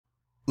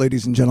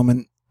Ladies and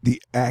gentlemen,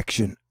 the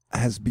action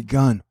has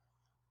begun.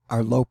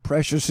 Our low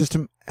pressure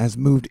system has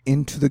moved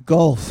into the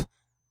Gulf,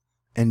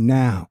 and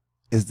now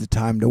is the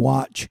time to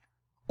watch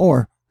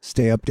or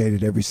stay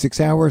updated every 6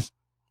 hours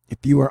if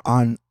you are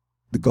on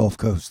the Gulf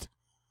Coast.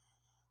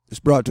 This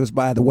brought to us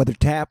by the Weather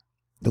Tap.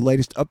 The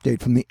latest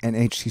update from the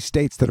NHC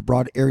states that a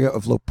broad area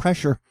of low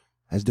pressure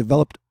has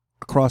developed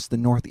across the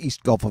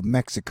northeast Gulf of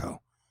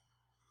Mexico.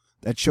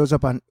 That shows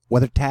up on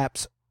Weather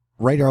Tap's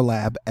radar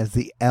lab as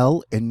the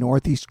L in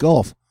Northeast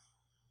Gulf.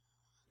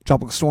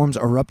 Tropical storms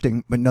are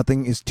erupting, but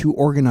nothing is too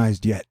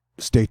organized yet.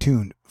 Stay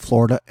tuned.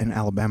 Florida and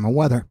Alabama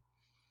weather.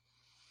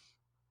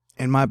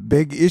 And my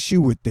big issue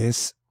with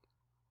this,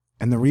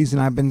 and the reason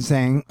I've been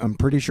saying I'm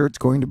pretty sure it's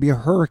going to be a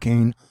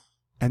hurricane,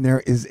 and there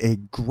is a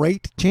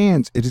great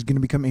chance it is going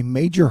to become a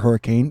major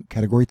hurricane,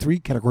 Category 3,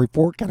 Category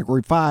 4,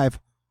 Category 5,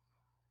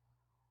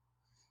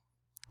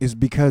 is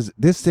because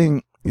this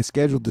thing is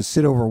scheduled to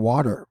sit over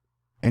water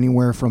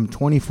anywhere from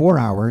 24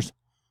 hours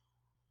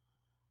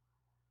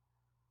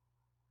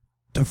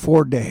to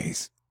 4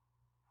 days.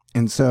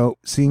 And so,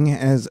 seeing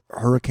as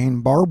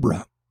Hurricane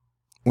Barbara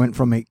went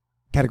from a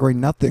Category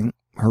nothing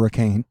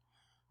hurricane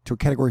to a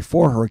Category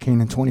 4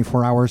 hurricane in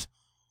 24 hours,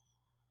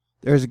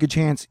 there's a good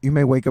chance you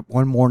may wake up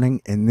one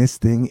morning and this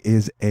thing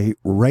is a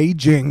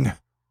raging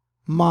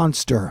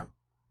monster.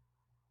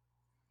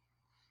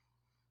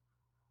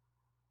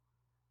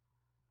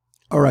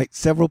 All right,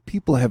 several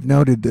people have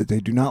noted that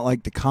they do not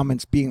like the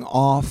comments being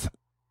off,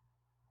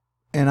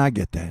 and I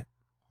get that.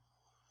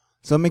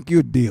 So I'll make you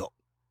a deal.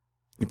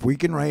 If we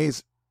can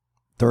raise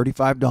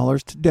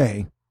 $35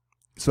 today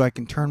so I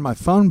can turn my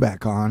phone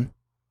back on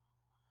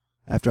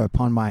after I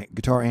pawned my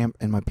guitar amp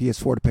and my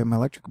PS4 to pay my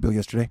electric bill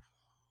yesterday,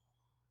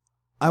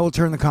 I will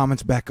turn the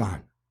comments back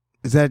on.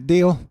 Is that a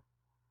deal?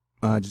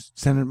 Just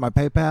send it to my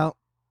PayPal,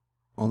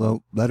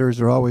 although letters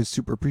are always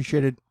super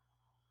appreciated.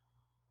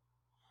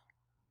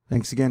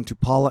 Thanks again to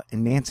Paula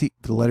and Nancy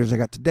for the letters I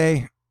got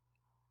today.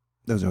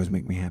 Those always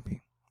make me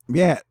happy.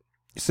 Yeah,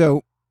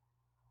 so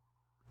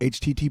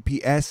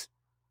https,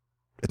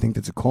 I think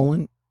that's a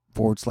colon, /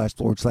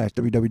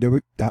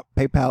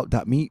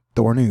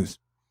 www.paypal.me/Thor News.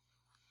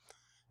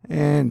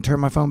 And turn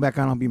my phone back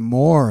on. I'll be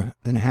more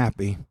than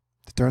happy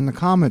to turn the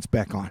comments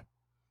back on.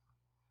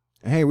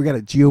 Hey, we got a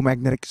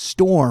geomagnetic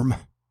storm,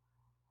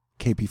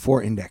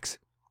 KP4 index.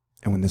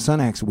 And when the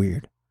sun acts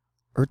weird,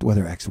 Earth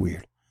weather acts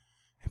weird,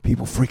 and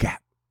people freak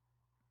out.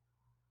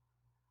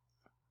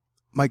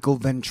 Michael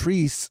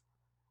Ventris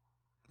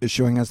is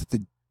showing us that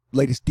the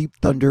latest Deep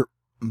Thunder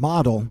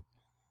model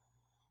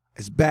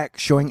is back,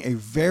 showing a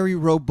very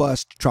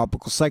robust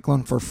tropical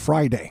cyclone for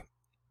Friday.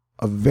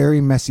 A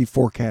very messy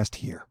forecast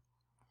here.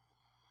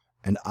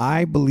 And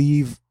I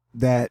believe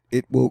that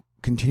it will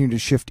continue to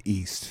shift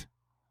east.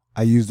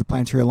 I use the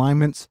planetary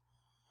alignments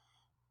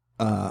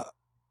to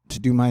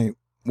do my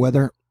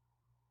weather.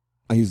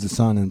 I use the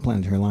sun and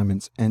planetary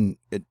alignments, and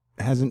it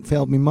hasn't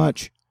failed me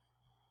much.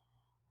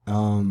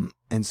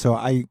 And so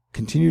I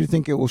continue to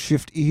think it will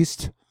shift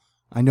east.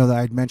 I know that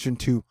I'd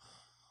mentioned to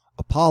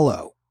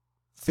Apollo,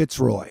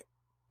 Fitzroy,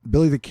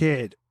 Billy the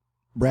Kid,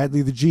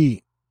 Bradley the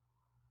G,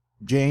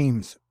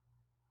 James.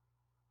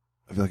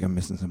 I feel like I'm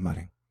missing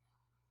somebody.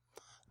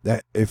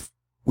 That if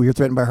we are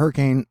threatened by a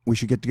hurricane, we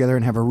should get together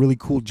and have a really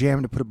cool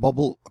jam to put a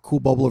cool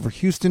bubble over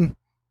Houston.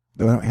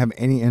 Though I don't have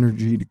any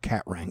energy to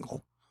cat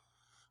wrangle.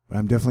 But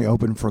I'm definitely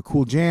open for a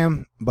cool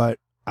jam. But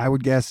I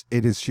would guess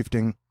it is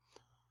shifting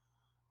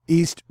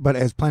east. But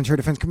as Planetary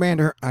Defense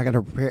Commander, I got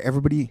to prepare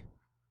everybody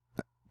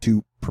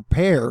to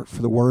prepare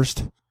for the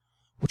worst,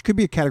 which could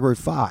be a Category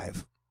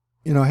 5.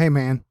 You know, hey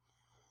man,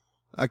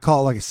 I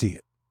call it like I see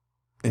it.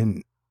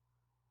 And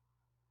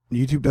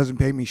YouTube doesn't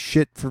pay me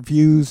shit for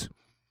views.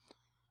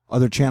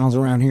 Other channels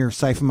around here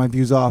siphon my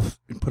views off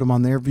and put them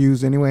on their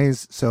views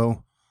anyways.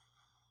 So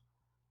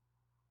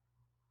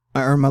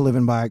I earn my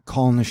living by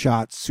calling the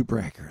shots super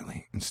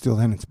accurately. And still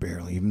then it's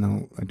barely, even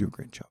though I do a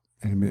great job.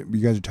 And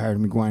you guys are tired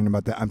of me whining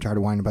about that. I'm tired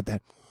of whining about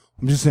that.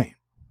 I'm just saying.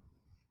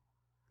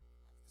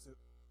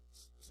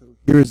 So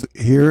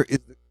here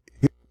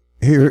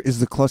is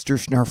the cluster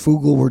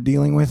snarfoogle we're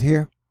dealing with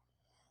here.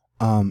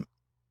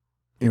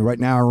 Right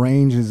now our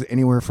range is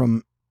anywhere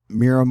from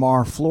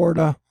Miramar,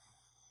 Florida,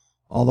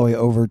 all the way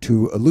over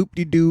to a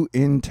loop-de-doo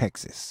in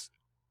Texas.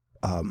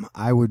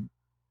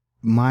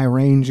 My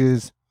range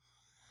is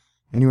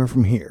anywhere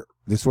from here.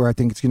 This is where I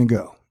think it's going to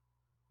go.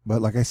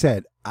 But like I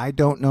said, I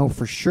don't know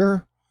for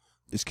sure.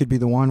 This could be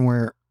the one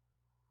where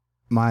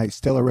my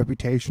stellar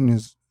reputation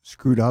is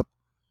screwed up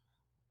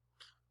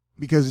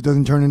because it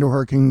doesn't turn into a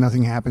hurricane,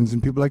 nothing happens,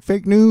 and people are like,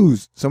 fake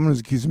news. Someone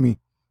was accusing me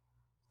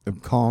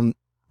of calling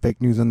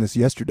fake news on this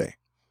yesterday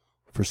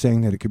for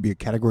saying that it could be a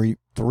Category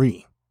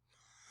 3.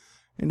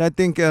 And I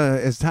think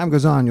as time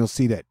goes on, you'll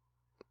see that,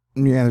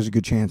 yeah, there's a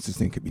good chance this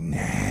thing could be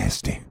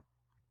nasty.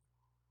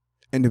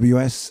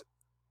 NWS,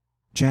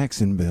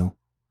 Jacksonville.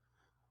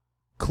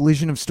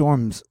 Collision of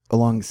storms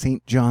along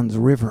St. Johns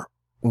River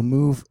will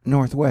move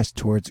northwest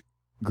towards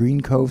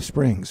Green Cove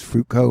Springs,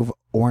 Fruit Cove,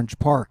 Orange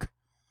Park.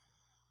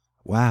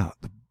 Wow,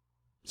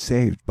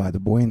 saved by the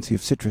buoyancy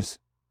of citrus.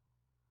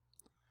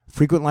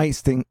 frequent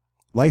lightning,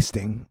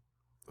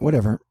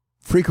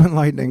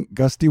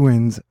 gusty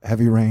winds,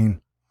 heavy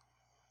rain.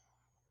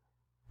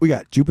 We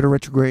got Jupiter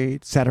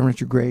retrograde, Saturn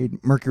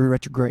retrograde, Mercury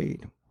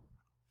retrograde,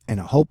 and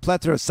a whole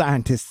plethora of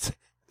scientists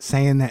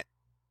saying that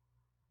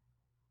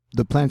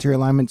the planetary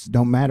alignments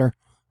don't matter,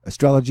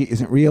 astrology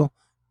isn't real,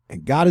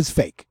 and God is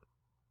fake.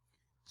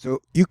 So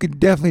you can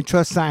definitely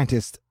trust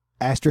scientists.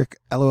 Asterisk,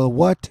 LOL,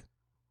 what?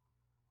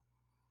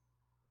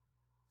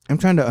 I'm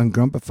trying to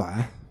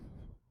ungrumpify.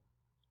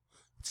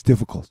 It's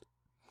difficult.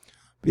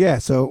 But yeah,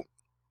 so,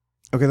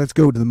 okay, let's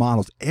go to the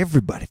models.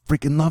 Everybody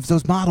freaking loves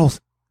those models.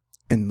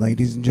 And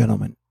ladies and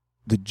gentlemen,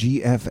 the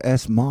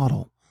GFS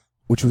model,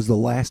 which was the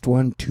last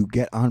one to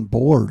get on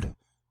board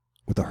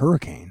with a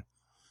hurricane,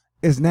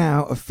 is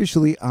now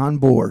officially on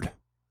board.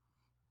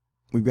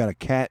 We've got a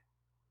Cat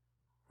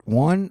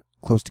 1,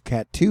 close to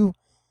Cat 2,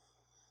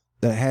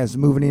 that has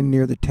moving in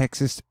near the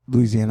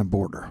Texas-Louisiana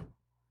border.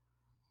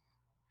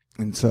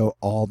 And so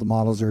all the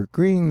models are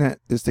agreeing that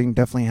this thing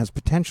definitely has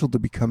potential to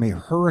become a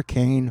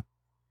hurricane,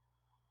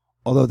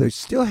 although they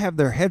still have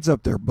their heads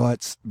up their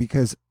butts,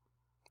 because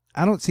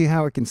I don't see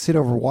how it can sit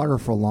over water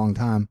for a long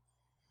time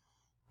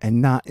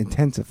and not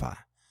intensify.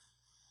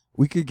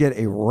 We could get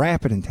a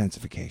rapid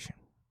intensification.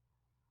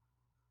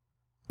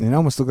 It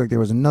almost looked like there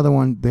was another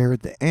one there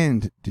at the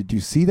end. Did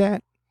you see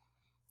that?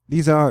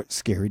 These are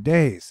scary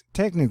days.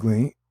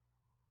 Technically,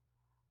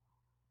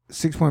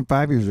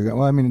 6.5 years ago,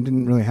 well, I mean, it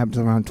didn't really happen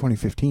until around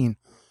 2015,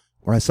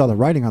 where I saw the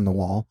writing on the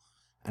wall,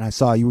 and I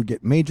saw you would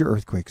get major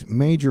earthquakes,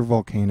 major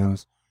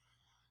volcanoes,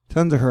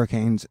 tons of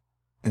hurricanes,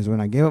 is when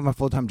I gave up my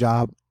full-time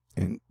job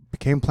and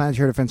became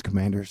Planetary Defense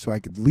Commander so I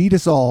could lead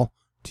us all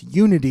to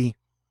unity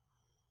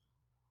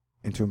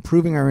and to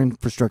improving our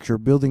infrastructure,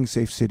 building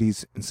safe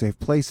cities and safe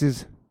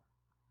places,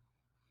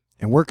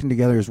 and working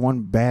together as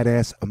one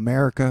badass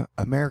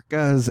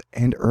America's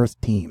and Earth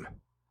team.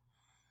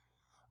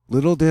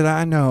 Little did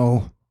I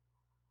know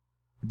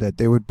that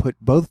they would put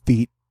both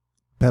feet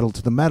pedal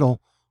to the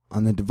metal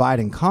on the divide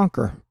and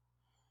conquer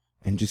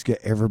and just get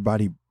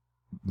everybody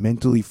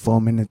mentally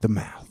foaming at the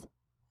mouth.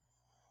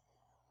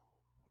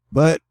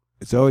 But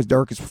it's always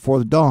darkest before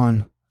the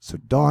dawn, so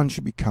dawn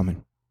should be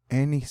coming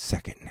any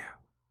second now.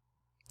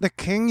 The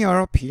King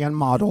European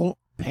model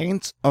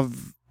paints a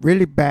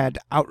really bad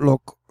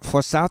outlook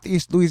for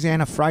southeast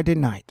Louisiana Friday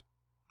night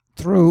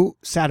through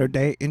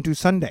Saturday into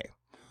Sunday.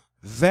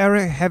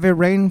 Very heavy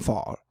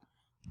rainfall.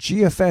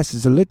 GFS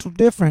is a little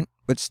different,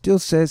 but still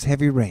says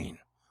heavy rain.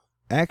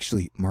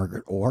 Actually,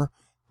 Margaret Orr,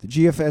 the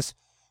GFS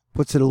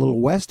puts it a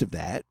little west of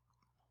that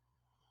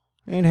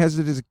and has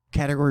it as a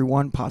Category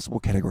 1, possible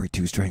Category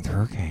 2 strength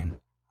hurricane.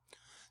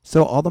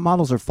 So all the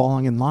models are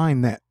falling in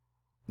line that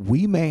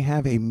we may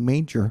have a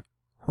major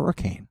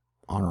hurricane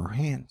on our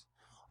hands.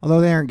 Although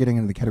they aren't getting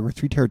into the Category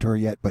 3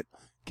 territory yet, but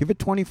give it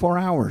 24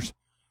 hours.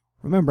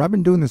 Remember, I've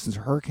been doing this since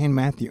Hurricane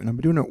Matthew, and I've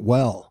been doing it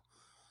well.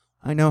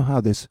 I know how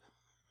this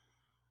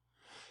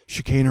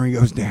chicanery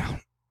goes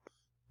down.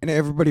 And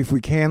everybody, if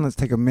we can, let's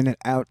take a minute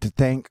out to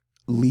thank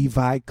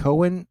Levi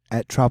Cohen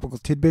at Tropical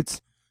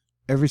Tidbits.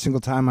 Every single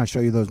time I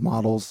show you those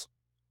models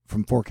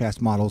from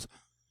Forecast Models,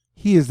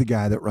 he is the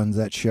guy that runs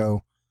that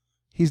show.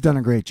 He's done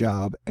a great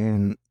job,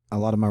 and a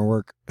lot of my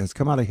work has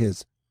come out of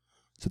his.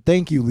 So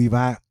thank you,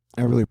 Levi.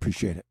 I really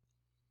appreciate it.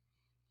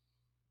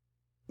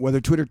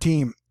 Weather Twitter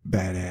team,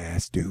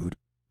 badass dude.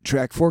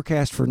 Track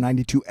forecast for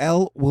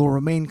 92L will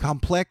remain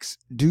complex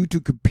due to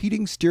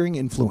competing steering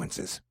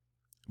influences.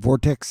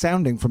 Vortex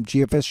sounding from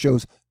GFS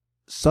shows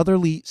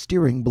southerly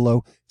steering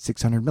below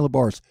 600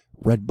 millibars,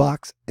 red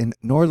box, and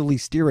northerly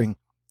steering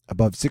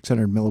above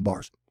 600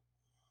 millibars,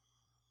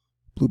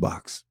 blue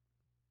box.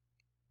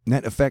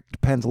 Net effect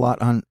depends a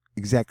lot on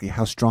exactly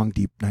how strong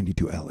deep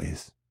 92L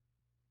is.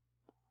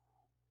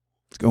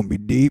 It's going to be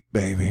deep,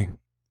 baby,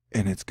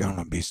 and it's going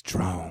to be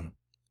strong.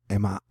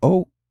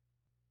 M-I-O.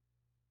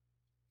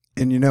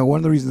 And you know, one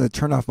of the reasons I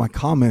turned off my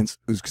comments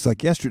was because,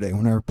 like yesterday,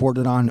 when I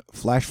reported on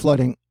flash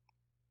flooding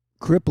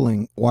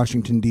crippling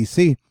Washington,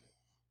 D.C.,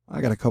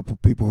 I got a couple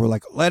people who were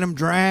like, let him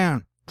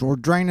drown. We're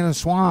draining the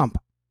swamp.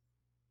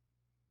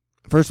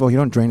 First of all, you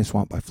don't drain a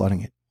swamp by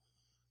flooding it.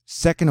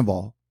 Second of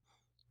all,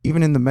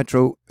 even in the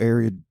metro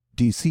area,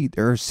 D.C.,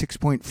 there are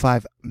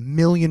 6.5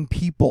 million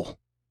people.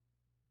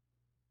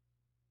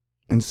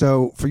 And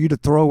so for you to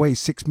throw away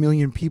 6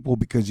 million people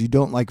because you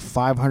don't like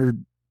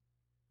 500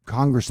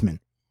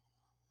 congressmen,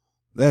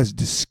 that's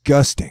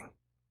disgusting.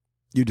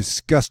 You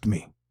disgust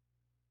me.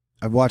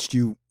 I've watched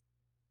you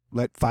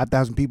let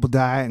 5,000 people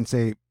die and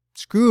say,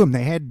 screw them,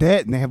 they had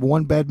debt and they have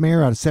one bad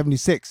mayor out of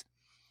 76.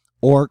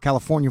 Or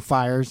California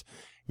fires.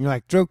 And you're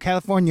like, throw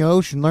California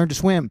ocean, learn to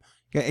swim.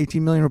 You got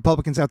 18 million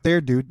Republicans out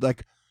there, dude.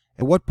 Like,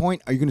 at what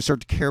point are you going to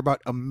start to care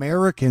about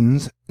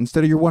Americans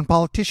instead of your one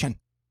politician?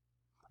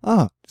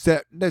 Oh,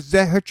 does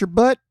that hurt your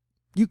butt?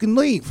 You can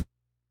leave.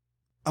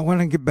 I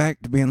want to get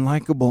back to being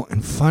likable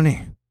and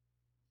funny.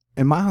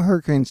 And my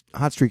hurricane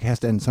hot streak has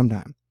to end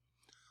sometime.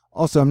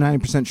 Also, I'm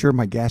 90% sure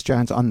my gas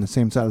giant's on the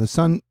same side of the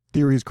sun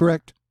theory is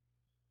correct.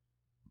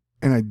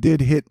 And I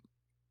did hit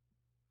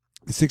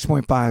the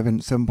 6.5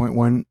 and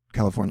 7.1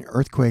 California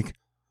earthquake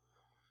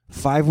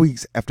 5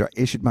 weeks after I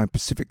issued my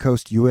Pacific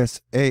Coast,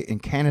 USA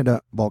and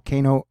Canada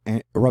volcano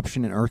and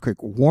eruption and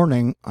earthquake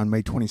warning on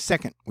May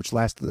 22nd, which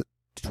lasted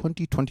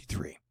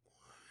 2023.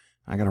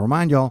 I got to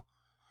remind y'all,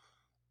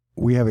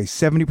 we have a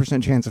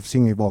 70% chance of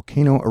seeing a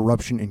volcano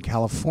eruption in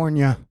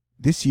California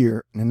this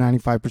year and a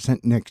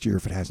 95% next year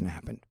if it hasn't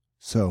happened.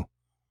 So,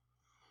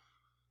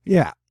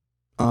 yeah.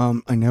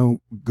 I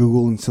know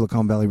Google and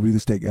Silicon Valley real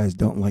estate guys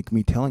don't like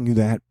me telling you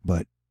that,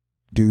 but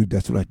dude,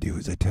 that's what I do,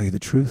 is I tell you the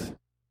truth.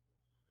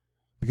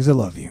 Because I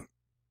love you.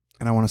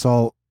 And I want us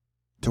all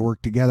to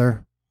work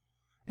together.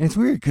 And it's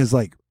weird because,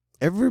 like,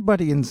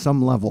 everybody in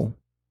some level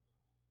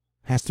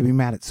has to be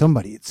mad at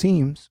somebody, it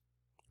seems.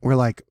 Where,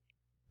 like,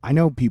 I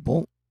know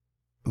people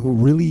who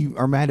really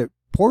are mad at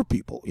poor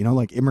people, you know,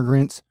 like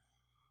immigrants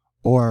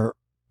or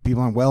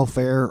people on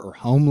welfare or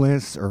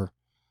homeless or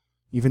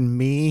even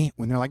me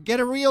when they're like, get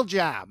a real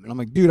job. And I'm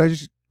like, dude, I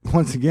just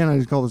call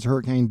this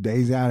hurricane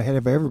days out ahead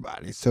of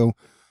everybody. So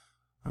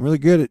I'm really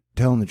good at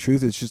telling the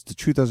truth. It's just the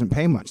truth doesn't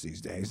pay much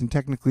these days. And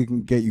technically it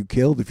can get you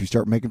killed if you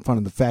start making fun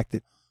of the fact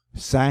that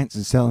science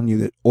is telling you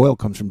that oil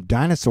comes from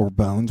dinosaur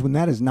bones when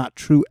that is not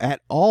true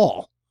at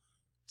all.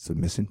 It's a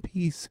missing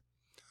piece.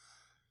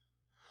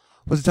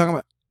 What's it talking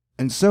about?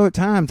 And so at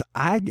times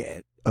I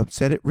get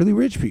upset at really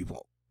rich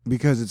people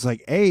because it's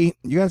like, A,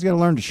 you guys got to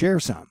learn to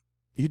share some.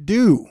 You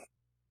do.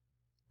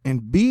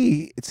 And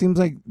B, it seems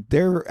like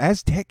they're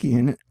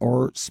Aztecian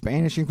or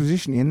Spanish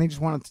Inquisitionian. They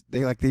just want to,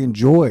 they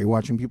enjoy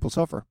watching people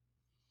suffer.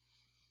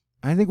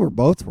 I think we're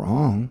both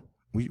wrong.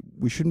 We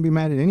shouldn't be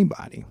mad at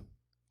anybody.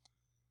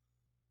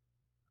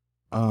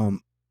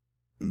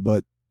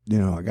 But, you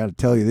know, I got to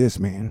tell you this,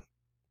 man.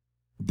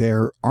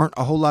 There aren't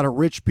a whole lot of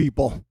rich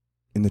people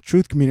in the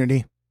truth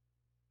community.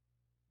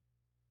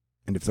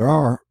 And if there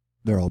are,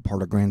 they're all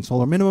part of Grand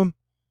Solar Minimum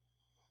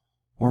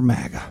or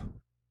MAGA.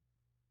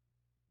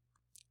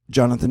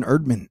 Jonathan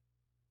Erdman,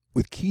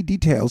 with key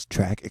details,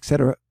 track,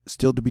 etc.,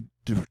 still to be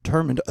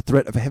determined, a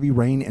threat of heavy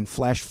rain and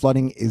flash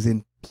flooding is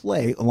in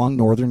play along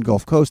northern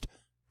Gulf Coast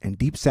and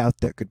deep south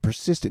that could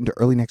persist into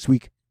early next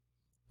week,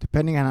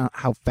 depending on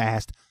how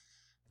fast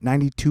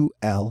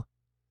 92L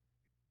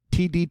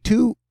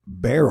TD2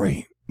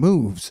 Barry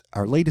moves.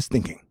 Our latest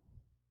thinking.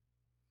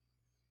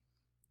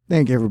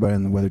 Thank everybody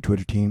on the Weather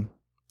Twitter team.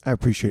 I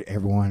appreciate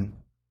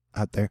everyone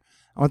out there.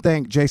 I want to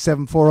thank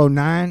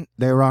J7409.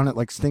 They were on it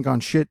like stink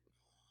on shit.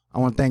 I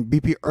want to thank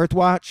BP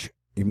Earthwatch,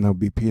 even though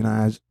BP and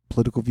I's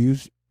political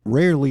views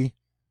rarely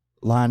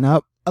line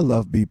up. I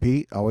love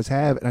BP, always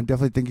have, and I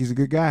definitely think he's a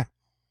good guy.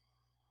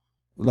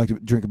 Would like to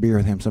drink a beer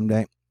with him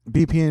someday.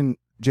 BP and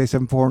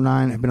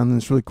J7409 have been on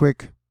this really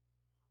quick.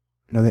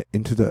 I know that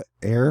Into the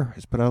Air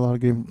has put out a lot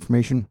of good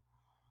information.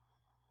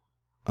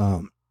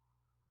 And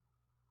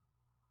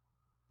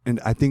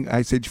I think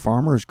Ice Age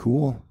Farmer is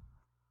cool.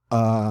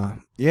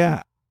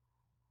 Yeah.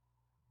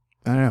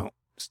 I don't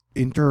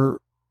know.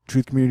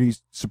 Truth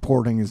communities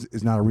supporting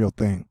is not a real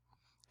thing.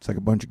 It's like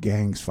a bunch of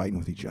gangs fighting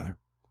with each other.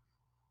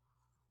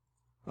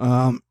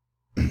 I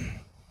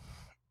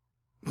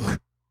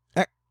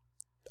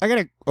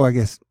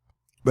guess.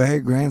 But hey,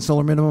 Grand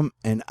Solar Minimum,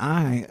 and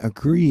I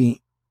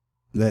agree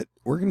that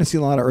we're going to see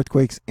a lot of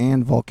earthquakes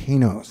and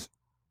volcanoes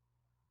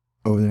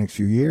over the next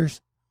few years.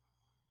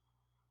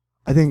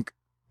 I think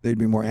they'd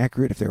be more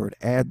accurate if they were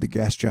to add the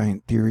gas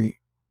giant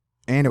theory,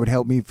 and it would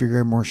help me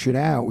figure more shit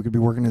out. We could be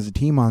working as a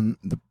team on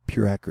the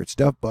pure accurate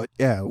stuff, but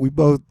yeah, we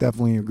both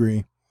definitely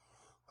agree.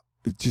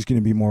 It's just going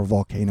to be more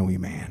volcano-y,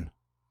 man.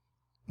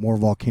 More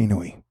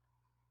volcano-y.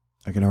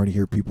 I can already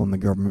hear people in the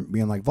government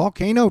being like,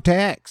 volcano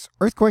tax,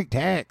 earthquake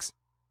tax.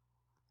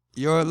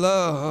 Your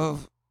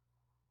love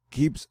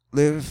keeps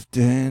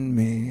lifting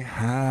me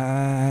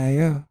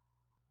higher.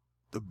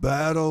 The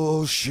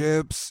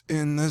battleships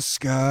in the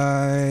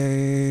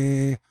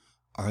sky,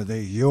 are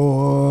they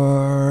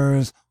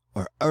yours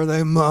or are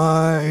they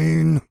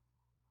mine?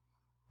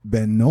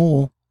 Ben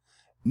Knoll,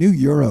 new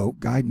Euro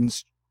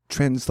guidance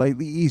trends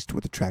slightly east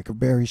with a track of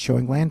Barry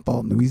showing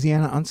landfall in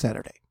Louisiana on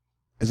Saturday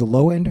as a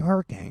low-end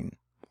hurricane.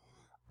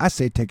 I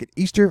say take it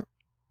easter,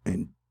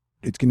 and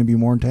it's going to be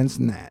more intense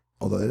than that,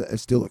 although it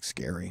still looks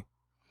scary.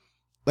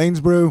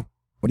 Lanes Brew,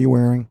 what are you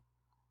wearing?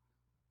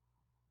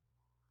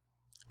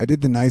 I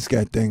did the nice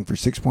guy thing for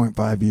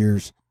 6.5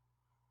 years.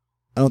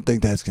 I don't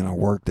think that's going to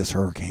work this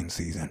hurricane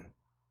season.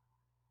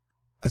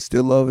 I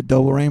still love a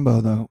double rainbow,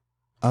 though.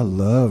 I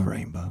love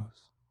rainbows.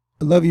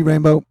 I love you,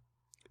 Rainbow.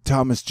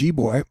 Thomas G.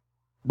 Boy,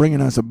 bringing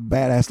us a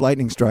badass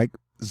lightning strike.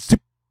 Zip.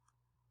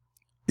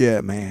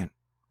 Yeah, man.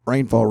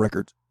 Rainfall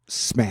records,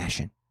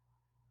 smashing.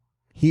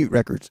 Heat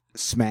records,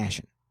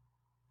 smashing.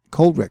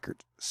 Cold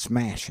records,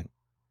 smashing.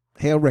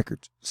 Hail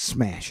records,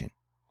 smashing.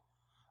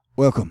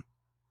 Welcome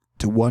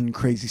to One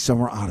Crazy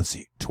Summer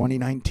Odyssey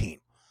 2019.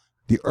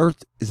 The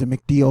Earth is a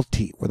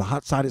McDLT, where the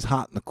hot side is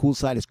hot and the cool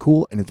side is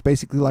cool, and it's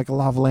basically like a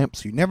lava lamp,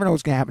 so you never know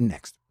what's going to happen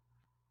next.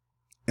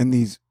 And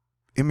these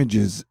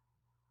images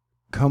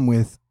come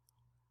with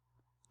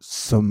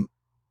some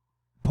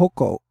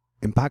poco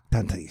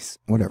impactantes,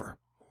 whatever.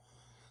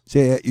 So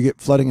yeah, you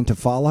get flooding into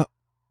Fala.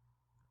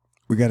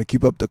 We got to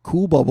keep up the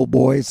cool bubble,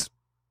 boys.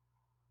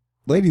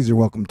 ladies are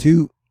welcome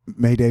too.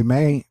 Mayday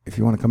May, if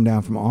you want to come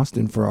down from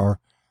Austin for our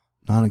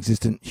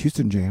non-existent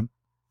Houston jam.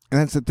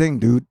 And that's the thing,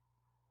 dude.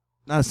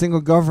 Not a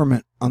single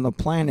government on the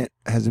planet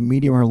has a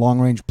medium or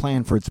long-range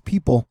plan for its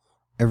people.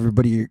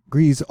 Everybody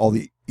agrees all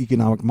the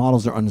economic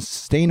models are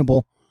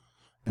unsustainable,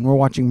 and we're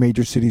watching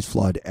major cities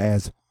flood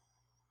as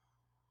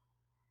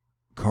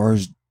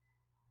cars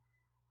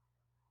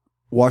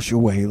wash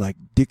away like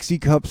Dixie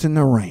cups in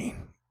the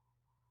rain.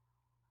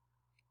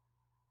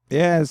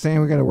 Yeah,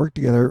 saying we got to work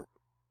together,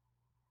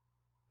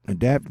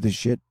 adapt to this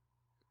shit.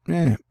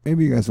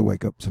 Maybe you guys will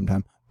wake up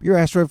sometime. You're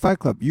Asteroid Fight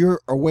Club.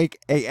 You're awake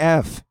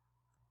AF.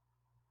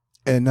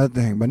 And another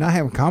thing, but not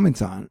having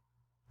comments on,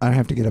 I don't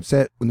have to get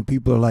upset when the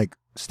people are like,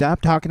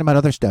 stop talking about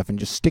other stuff and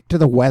just stick to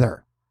the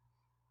weather.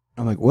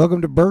 I'm like,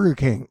 welcome to Burger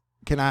King.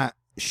 Can I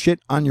shit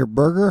on your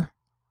burger?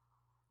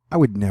 I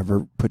would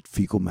never put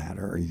fecal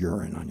matter or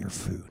urine on your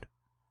food.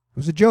 It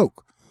was a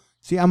joke.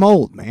 See, I'm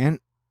old, man.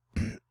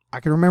 I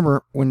can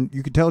remember when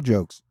you could tell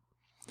jokes.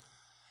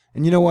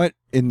 And you know what?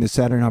 In the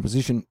Saturn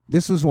opposition,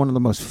 this was one of the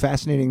most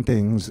fascinating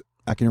things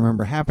I can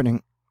remember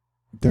happening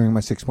during my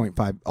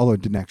 6.5, although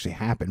it didn't actually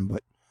happen,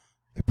 but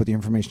they put the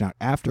information out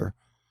after.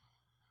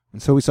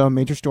 And so we saw a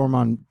major storm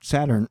on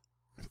Saturn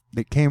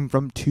that came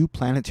from two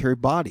planetary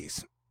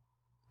bodies.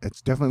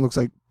 It definitely looks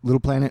like little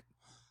planet,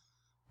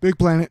 big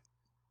planet.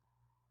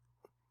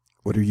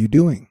 What are you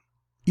doing?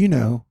 You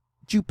know,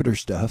 Jupiter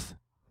stuff.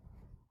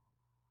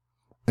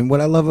 And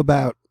what I love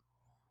about,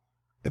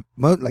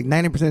 like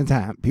 90% of the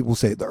time, people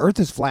say the Earth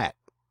is flat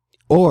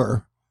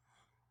or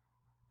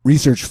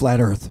research flat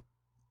Earth.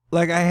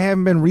 Like, I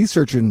haven't been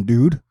researching,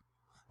 dude.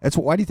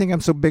 Why do you think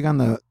I'm so big on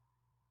the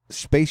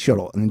space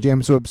shuttle and the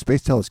James Webb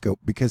Space Telescope?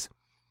 Because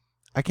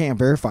I can't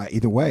verify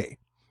either way.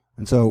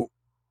 And so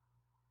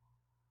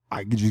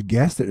I could just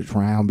guess that it's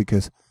round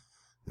because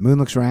the moon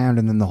looks round,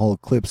 and then the whole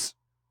eclipse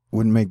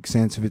wouldn't make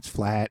sense if it's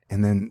flat,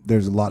 and then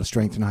there's a lot of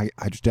strength in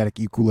hydrostatic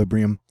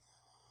equilibrium.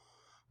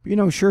 But, you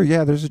know, sure,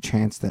 yeah, there's a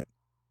chance that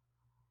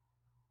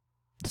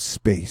the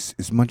space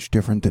is much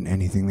different than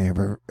anything they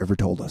ever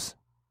told us.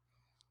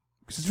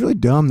 Because it's really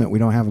dumb that we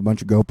don't have a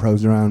bunch of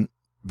GoPros around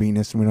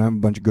Venus, and we don't have a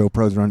bunch of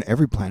GoPros around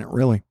every planet,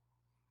 really.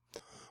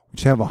 We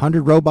just have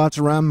 100 robots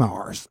around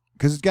Mars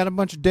because it's got a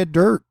bunch of dead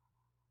dirt.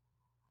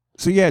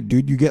 So yeah,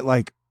 dude, you get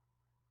like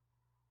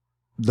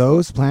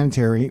those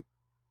planetary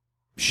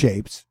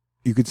shapes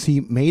you could see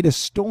made a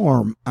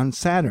storm on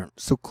Saturn.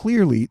 So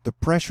clearly the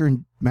pressure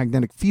and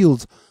magnetic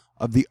fields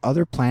of the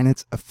other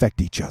planets affect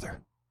each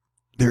other.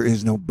 There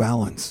is no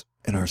balance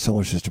in our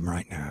solar system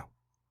right now.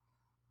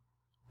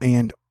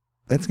 And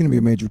that's going to be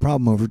a major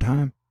problem over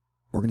time.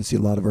 We're going to see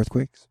a lot of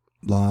earthquakes,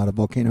 a lot of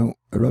volcano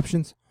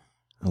eruptions,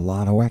 a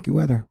lot of wacky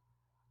weather.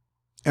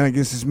 And I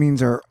guess this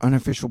means our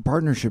unofficial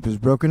partnership is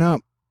broken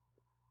up.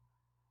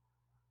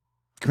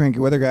 Cranky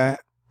weather guy,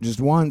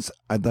 just once,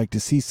 I'd like to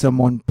see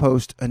someone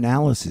post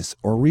analysis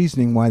or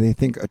reasoning why they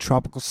think a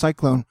tropical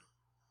cyclone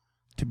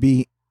to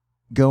be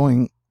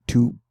going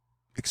to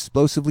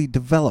explosively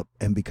develop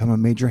and become a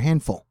major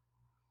handful.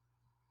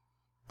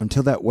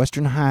 Until that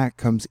western high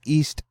comes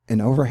east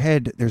and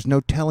overhead, there's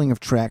no telling of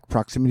track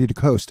proximity to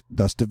coast,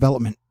 thus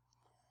development.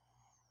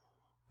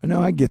 I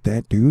know, I get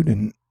that, dude,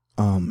 and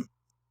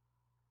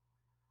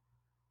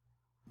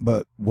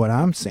but what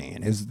I'm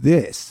saying is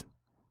this.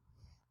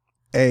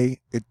 A,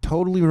 it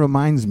totally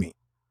reminds me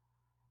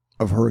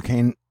of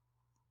Hurricane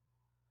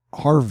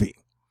Harvey.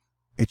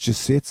 It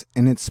just sits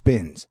and it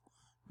spins.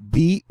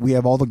 B, we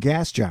have all the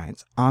gas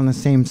giants on the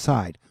same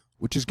side,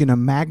 which is going to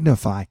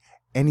magnify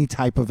any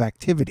type of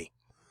activity.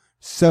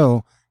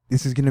 So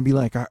this is going to be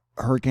like a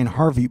Hurricane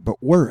Harvey,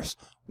 but worse,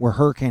 where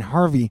Hurricane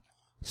Harvey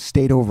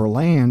stayed over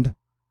land.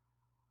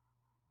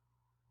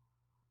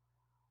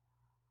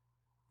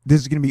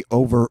 This is going to be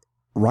over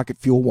rocket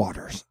fuel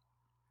waters.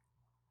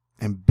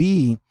 And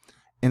B,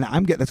 and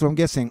that's what I'm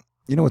guessing.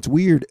 You know, it's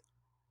weird.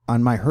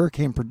 On my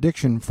hurricane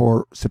prediction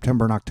for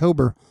September and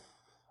October,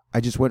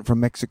 I just went from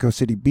Mexico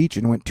City Beach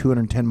and went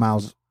 210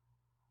 miles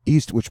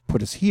east, which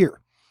put us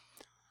here.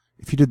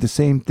 If you did the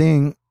same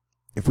thing,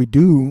 if we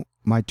do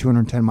my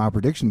 210 mile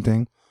prediction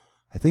thing,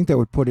 I think that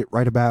would put it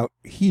right about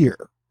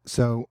here.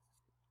 So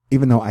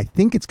even though I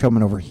think it's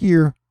coming over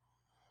here,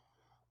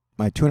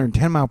 my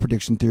 210 mile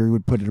prediction theory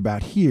would put it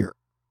about here.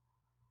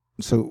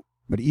 So,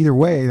 but either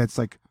way, that's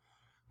like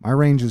my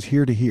range is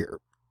here to here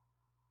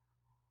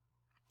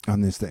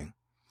on this thing.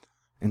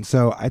 And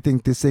so I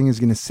think this thing is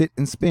going to sit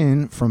and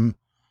spin from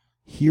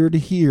here to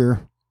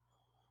here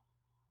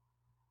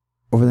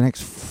over the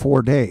next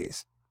 4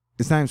 days.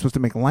 It's not even supposed to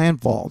make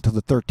landfall till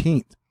the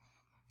 13th.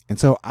 And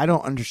so I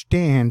don't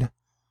understand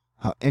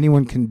how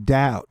anyone can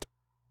doubt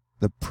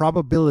the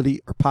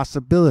probability or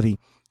possibility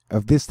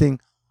of this thing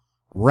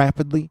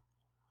rapidly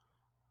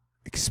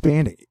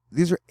expanding.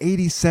 These are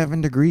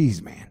 87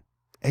 degrees, man.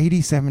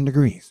 87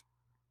 degrees.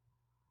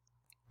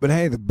 But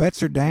hey, the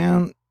bets are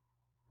down.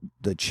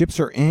 The chips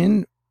are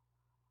in.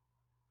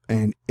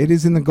 And it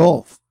is in the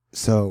Gulf.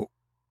 So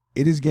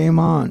it is game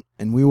on.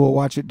 And we will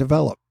watch it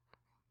develop.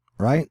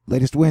 Right?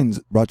 Latest wins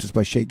brought to us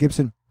by Shay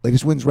Gibson.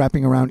 Latest wins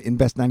wrapping around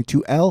Invest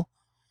 92L.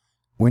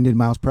 wind in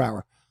miles per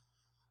hour.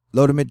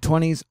 Low to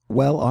mid-20s,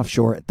 well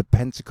offshore at the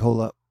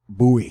Pensacola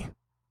buoy.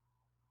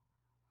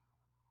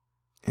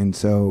 And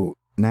so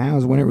now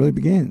is when it really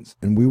begins,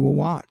 and we will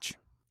watch.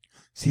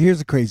 See, here's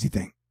the crazy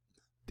thing.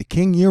 The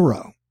King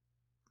Euro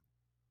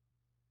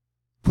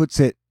puts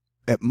it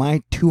at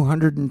my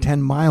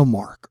 210-mile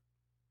mark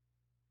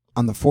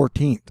on the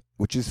 14th,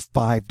 which is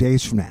 5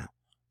 days from now.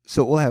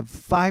 So we'll have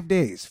 4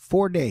 days,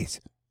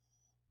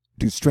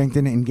 to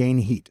strengthen and gain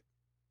heat.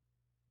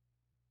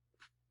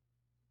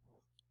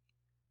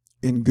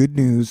 In good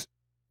news,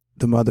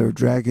 the Mother of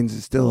Dragons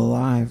is still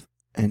alive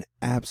and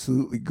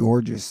absolutely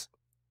gorgeous.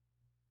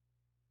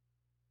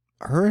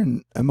 Her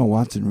and Emma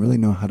Watson really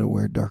know how to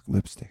wear dark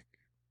lipstick.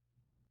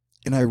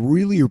 And I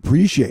really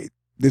appreciate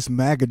this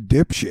MAGA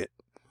dipshit.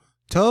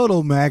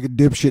 Total MAGA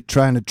dipshit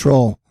trying to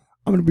troll.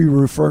 I'm going to be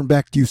referring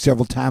back to you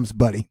several times,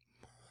 buddy.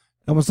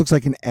 It almost looks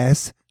like an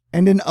S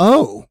and an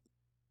O.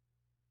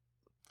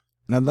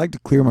 And I'd like to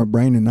clear my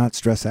brain and not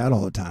stress out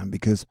all the time,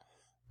 because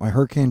my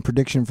hurricane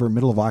prediction for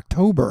middle of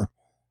October,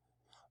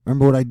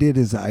 remember what I did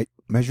is I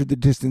measured the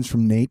distance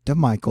from Nate to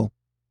Michael,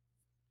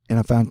 and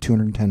I found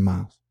 210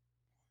 miles.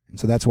 And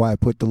so that's why I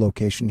put the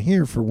location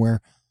here for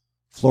where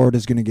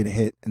Florida's going to get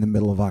hit in the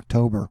middle of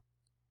October.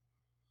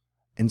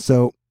 And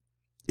so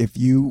if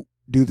you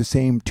do the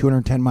same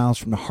 210 miles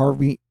from the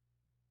Harvey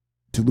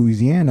to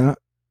Louisiana,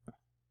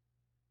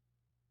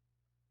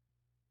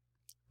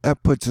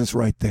 that puts us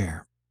right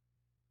there.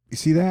 You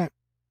see that?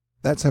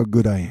 That's how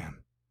good I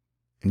am.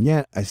 And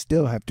yet I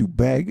still have to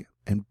beg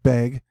and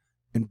beg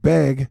and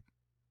beg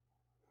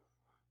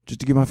just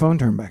to get my phone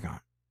turned back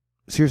on.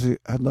 Seriously,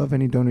 I'd love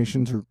any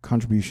donations or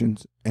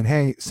contributions. And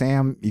hey,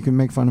 Sam, you can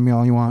make fun of me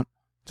all you want.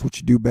 It's what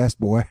you do best,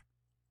 boy.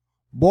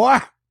 Boy!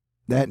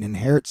 That and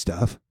inherit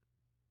stuff.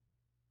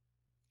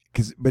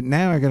 But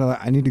now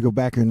I need to go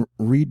back and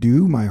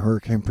redo my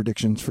hurricane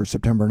predictions for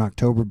September and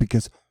October,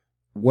 because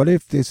what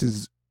if this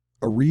is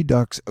a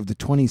redux of the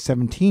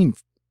 2017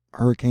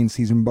 hurricane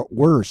season, but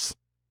worse?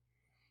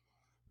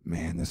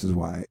 Man, this is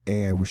why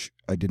A, I wish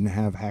I didn't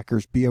have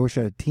hackers. B, I wish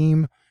I had a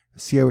team.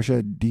 C, I wish I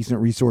had decent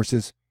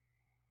resources,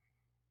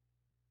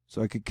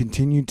 so I could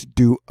continue to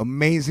do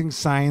amazing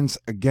science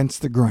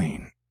against the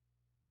grain.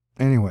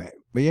 Anyway,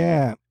 but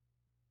yeah,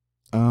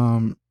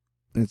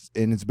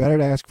 it's better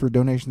to ask for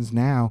donations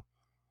now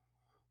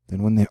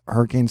than when the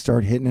hurricanes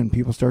start hitting and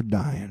people start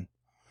dying.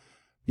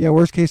 Yeah,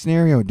 worst case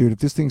scenario, dude, if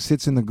this thing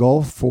sits in the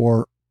Gulf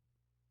for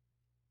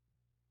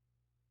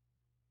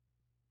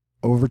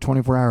over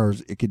 24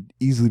 hours, it could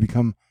easily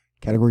become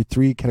Category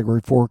 3,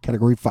 Category 4,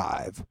 Category 5.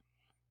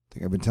 I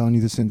think I've been telling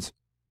you this since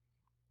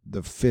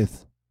the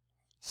 5th.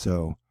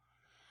 So,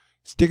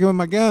 sticking with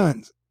my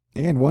guns.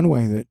 And one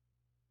way that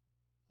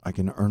I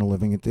can earn a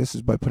living at this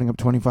is by putting up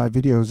 25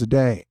 videos a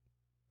day.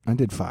 I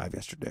did 5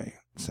 yesterday.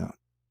 So,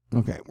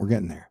 okay, we're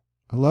getting there.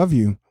 I love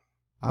you.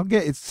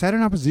 It's set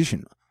in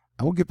opposition.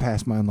 I will get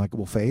past my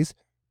unlikable phase,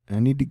 and I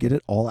need to get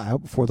it all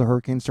out before the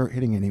hurricanes start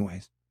hitting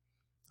anyways.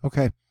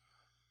 Okay.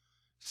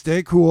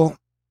 Stay cool.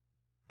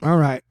 All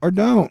right. Or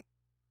don't.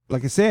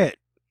 Like I said,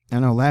 I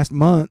know last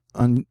month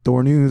on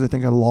Thor News, I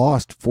think I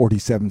lost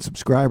 47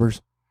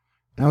 subscribers.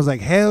 And I was like,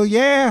 hell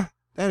yeah.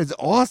 That is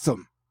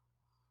awesome.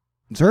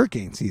 It's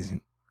hurricane season.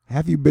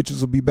 Half you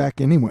bitches will be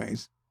back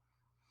anyways.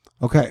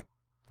 Okay.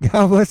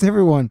 God bless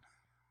everyone.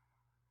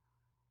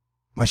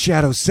 My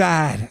shadow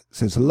side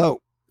says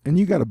hello. And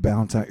you got to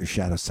balance out your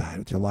shadow side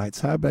with your light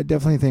side. But I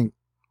definitely think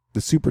the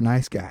super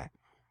nice guy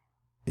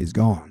is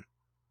gone.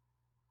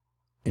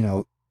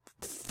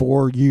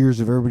 4 years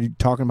of everybody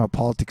talking about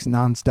politics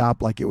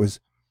nonstop like it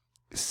was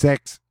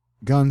sex,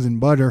 guns,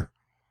 and butter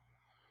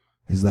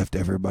has left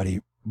everybody